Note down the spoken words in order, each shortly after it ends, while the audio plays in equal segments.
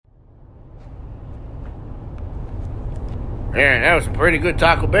Yeah, that was some pretty good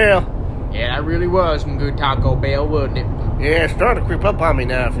Taco Bell. Yeah, that really was some good Taco Bell, wasn't it? Yeah, it's starting to creep up on me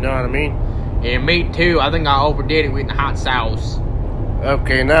now, if you know what I mean. Yeah, me too. I think I overdid it with the hot sauce.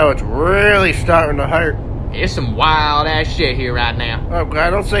 Okay, now it's really starting to hurt. It's some wild ass shit here right now. Oh,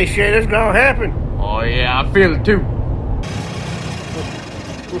 God, don't say shit. It's gonna happen. Oh, yeah, I feel it too.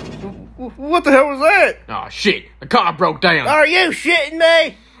 What the hell was that? Oh, shit. The car broke down. Are you shitting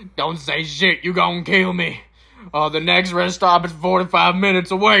me? Don't say shit. You gonna kill me. The next rest stop is 45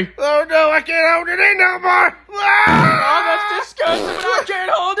 minutes away. Oh, no, I can't hold it in no more. Oh, that's disgusting, but I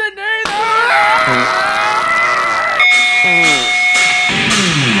can't hold it neither.